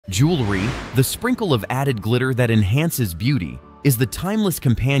Jewelry, the sprinkle of added glitter that enhances beauty, is the timeless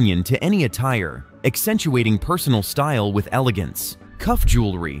companion to any attire, accentuating personal style with elegance. Cuff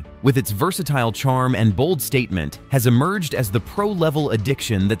jewelry, with its versatile charm and bold statement, has emerged as the pro-level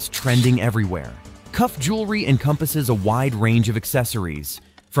addiction that's trending everywhere. Cuff jewelry encompasses a wide range of accessories,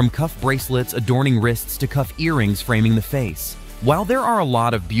 from cuff bracelets adorning wrists to cuff earrings framing the face. While there are a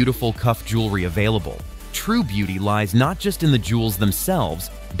lot of beautiful cuff jewelry available, true beauty lies not just in the jewels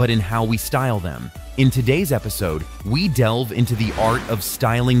themselves, but in how we style them. In today's episode, we delve into the art of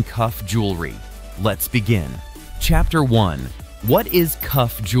styling cuff jewelry. Let's begin. Chapter 1. What is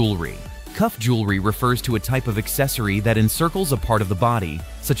cuff jewelry? Cuff jewelry refers to a type of accessory that encircles a part of the body,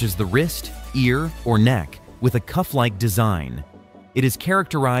 such as the wrist, ear, or neck, with a cuff-like design. It is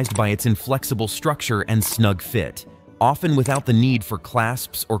characterized by its inflexible structure and snug fit, often without the need for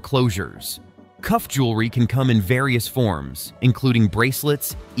clasps or closures. Cuff jewelry can come in various forms, including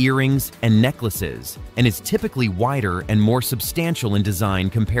bracelets, earrings, and necklaces, and is typically wider and more substantial in design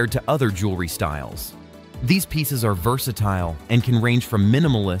compared to other jewelry styles. These pieces are versatile and can range from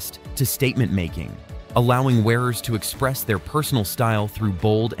minimalist to statement-making, allowing wearers to express their personal style through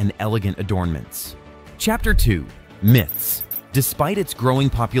bold and elegant adornments. Chapter 2. Myths. Despite its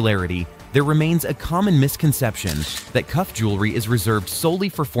growing popularity, there remains a common misconception that cuff jewelry is reserved solely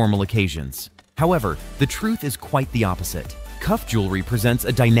for formal occasions. However, the truth is quite the opposite. Cuff jewelry presents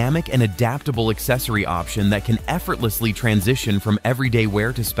a dynamic and adaptable accessory option that can effortlessly transition from everyday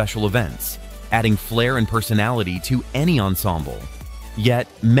wear to special events, adding flair and personality to any ensemble. Yet,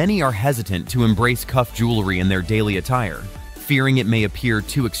 many are hesitant to embrace cuff jewelry in their daily attire, fearing it may appear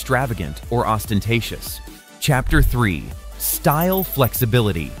too extravagant or ostentatious. Chapter 3. Style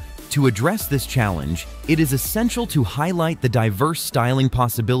flexibility. To address this challenge, it is essential to highlight the diverse styling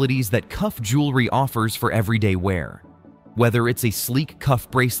possibilities that cuff jewelry offers for everyday wear. Whether it's a sleek cuff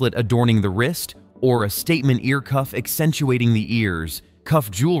bracelet adorning the wrist or a statement ear cuff accentuating the ears,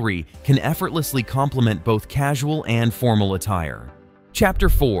 cuff jewelry can effortlessly complement both casual and formal attire. Chapter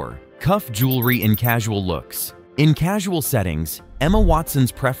 4. Cuff jewelry in casual looks. In casual settings, Emma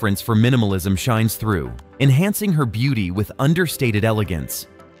Watson's preference for minimalism shines through, enhancing her beauty with understated elegance.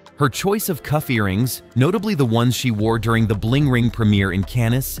 Her choice of cuff earrings, notably the ones she wore during the Bling Ring premiere in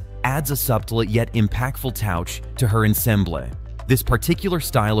Cannes, adds a subtle yet impactful touch to her ensemble. This particular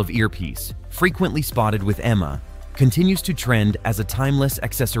style of earpiece, frequently spotted with Emma, continues to trend as a timeless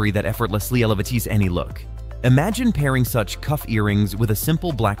accessory that effortlessly elevates any look. Imagine pairing such cuff earrings with a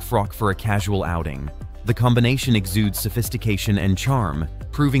simple black frock for a casual outing. The combination exudes sophistication and charm,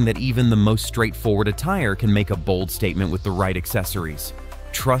 proving that even the most straightforward attire can make a bold statement with the right accessories.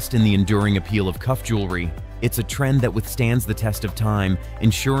 Trust in the enduring appeal of cuff jewelry. It's a trend that withstands the test of time,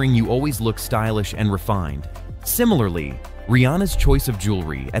 ensuring you always look stylish and refined. Similarly, Rihanna's choice of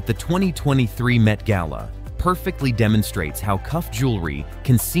jewelry at the 2023 Met Gala perfectly demonstrates how cuff jewelry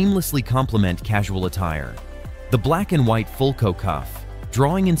can seamlessly complement casual attire. The black and white Fulco cuff,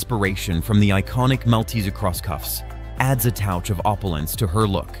 drawing inspiration from the iconic Maltese cross cuffs, adds a touch of opulence to her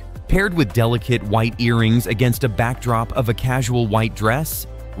look. Paired with delicate white earrings against a backdrop of a casual white dress,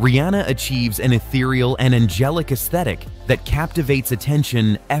 Rihanna achieves an ethereal and angelic aesthetic that captivates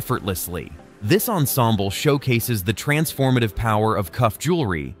attention effortlessly. This ensemble showcases the transformative power of cuff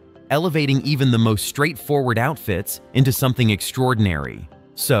jewelry, elevating even the most straightforward outfits into something extraordinary.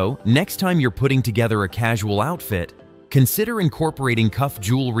 So, next time you're putting together a casual outfit, consider incorporating cuff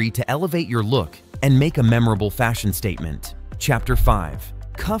jewelry to elevate your look and make a memorable fashion statement. Chapter 5.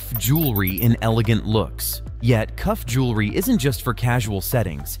 Cuff jewelry in elegant looks. Yet, cuff jewelry isn't just for casual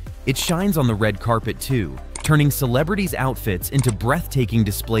settings. It shines on the red carpet too, turning celebrities' outfits into breathtaking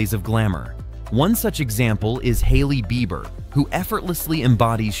displays of glamour. One such example is Hailey Bieber, who effortlessly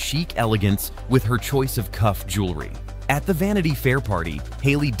embodies chic elegance with her choice of cuff jewelry. At the Vanity Fair party,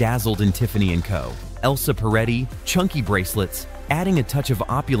 Hailey dazzled in Tiffany & Co. Elsa Peretti, chunky bracelets, adding a touch of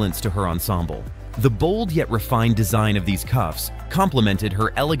opulence to her ensemble. The bold yet refined design of these cuffs complemented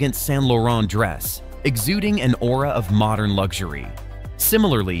her elegant Saint Laurent dress, exuding an aura of modern luxury.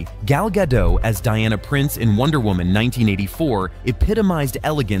 Similarly, Gal Gadot as Diana Prince in Wonder Woman 1984 epitomized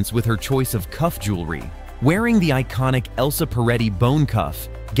elegance with her choice of cuff jewelry. Wearing the iconic Elsa Peretti bone cuff,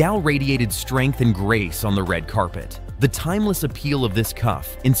 Gal radiated strength and grace on the red carpet. The timeless appeal of this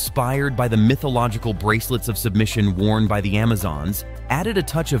cuff, inspired by the mythological bracelets of submission worn by the Amazons, added a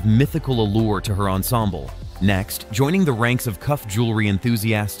touch of mythical allure to her ensemble. Next, joining the ranks of cuff jewelry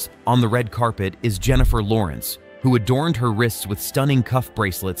enthusiasts on the red carpet is Jennifer Lawrence, who adorned her wrists with stunning cuff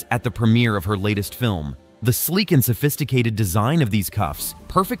bracelets at the premiere of her latest film. The sleek and sophisticated design of these cuffs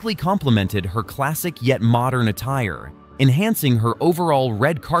perfectly complemented her classic yet modern attire, enhancing her overall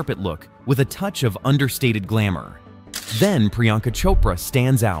red carpet look with a touch of understated glamour. Then Priyanka Chopra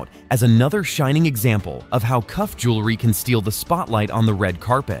stands out as another shining example of how cuff jewelry can steal the spotlight on the red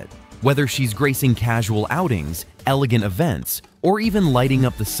carpet. Whether she's gracing casual outings, elegant events, or even lighting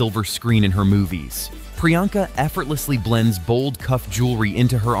up the silver screen in her movies, Priyanka effortlessly blends bold cuff jewelry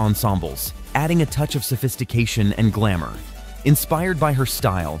into her ensembles, adding a touch of sophistication and glamour. Inspired by her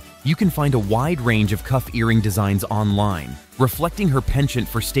style, you can find a wide range of cuff earring designs online, reflecting her penchant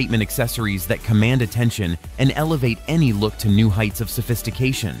for statement accessories that command attention and elevate any look to new heights of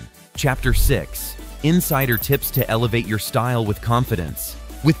sophistication. Chapter 6. Insider Tips to Elevate Your Style with Confidence.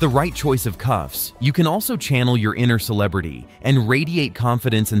 With the right choice of cuffs, you can also channel your inner celebrity and radiate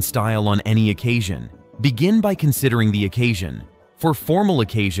confidence and style on any occasion. Begin by considering the occasion. For formal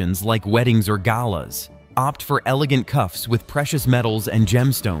occasions like weddings or galas, opt for elegant cuffs with precious metals and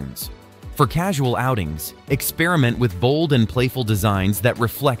gemstones. For casual outings, experiment with bold and playful designs that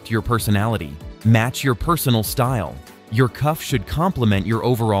reflect your personality. Match your personal style. Your cuff should complement your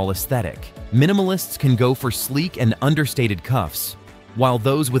overall aesthetic. Minimalists can go for sleek and understated cuffs, while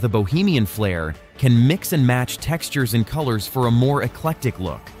those with a bohemian flair can mix and match textures and colors for a more eclectic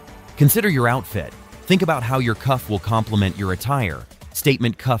look. Consider your outfit. Think about how your cuff will complement your attire.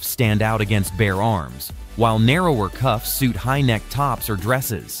 Statement cuffs stand out against bare arms, while narrower cuffs suit high-neck tops or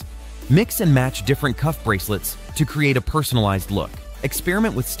dresses. Mix and match different cuff bracelets to create a personalized look.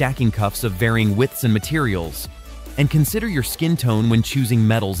 Experiment with stacking cuffs of varying widths and materials, and consider your skin tone when choosing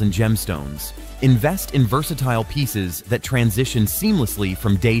metals and gemstones. Invest in versatile pieces that transition seamlessly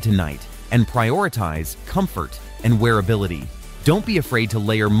from day to night, and prioritize comfort and wearability. Don't be afraid to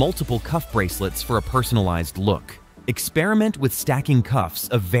layer multiple cuff bracelets for a personalized look. Experiment with stacking cuffs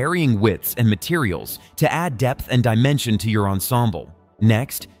of varying widths and materials to add depth and dimension to your ensemble.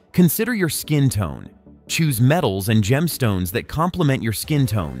 Next, consider your skin tone. Choose metals and gemstones that complement your skin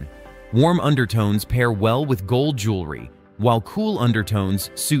tone. Warm undertones pair well with gold jewelry, while cool undertones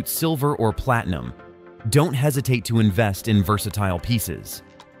suit silver or platinum. Don't hesitate to invest in versatile pieces.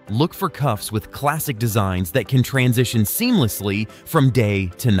 Look for cuffs with classic designs that can transition seamlessly from day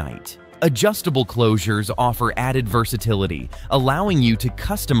to night. Adjustable closures offer added versatility, allowing you to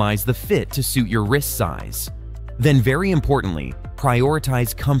customize the fit to suit your wrist size. Then, very importantly,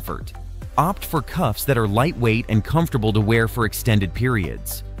 prioritize comfort. Opt for cuffs that are lightweight and comfortable to wear for extended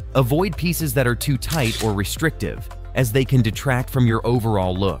periods. Avoid pieces that are too tight or restrictive, as they can detract from your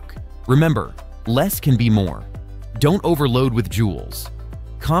overall look. Remember, less can be more. Don't overload with jewels.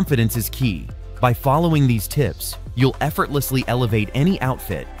 Confidence is key. By following these tips, you'll effortlessly elevate any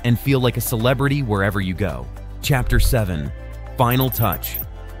outfit and feel like a celebrity wherever you go. Chapter 7. Final Touch.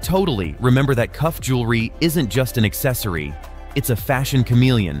 Totally remember that cuff jewelry isn't just an accessory, it's a fashion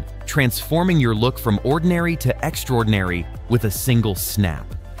chameleon, transforming your look from ordinary to extraordinary with a single snap.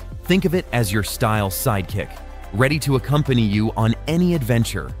 Think of it as your style sidekick, ready to accompany you on any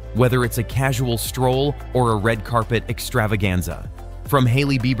adventure, whether it's a casual stroll or a red carpet extravaganza. From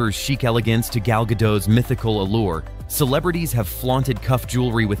Hailey Bieber's chic elegance to Gal Gadot's mythical allure, celebrities have flaunted cuff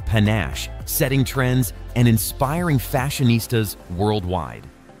jewelry with panache, setting trends and inspiring fashionistas worldwide.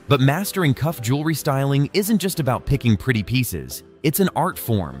 But mastering cuff jewelry styling isn't just about picking pretty pieces. It's an art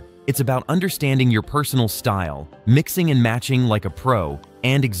form. It's about understanding your personal style, mixing and matching like a pro,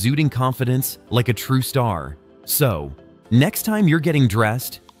 and exuding confidence like a true star. So, next time you're getting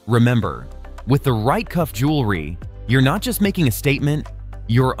dressed, remember, with the right cuff jewelry, you're not just making a statement,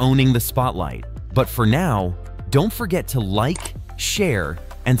 you're owning the spotlight. But for now, don't forget to like, share,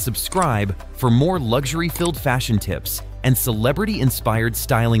 and subscribe for more luxury-filled fashion tips and celebrity-inspired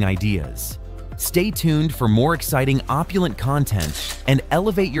styling ideas. Stay tuned for more exciting opulent content and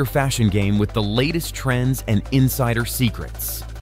elevate your fashion game with the latest trends and insider secrets.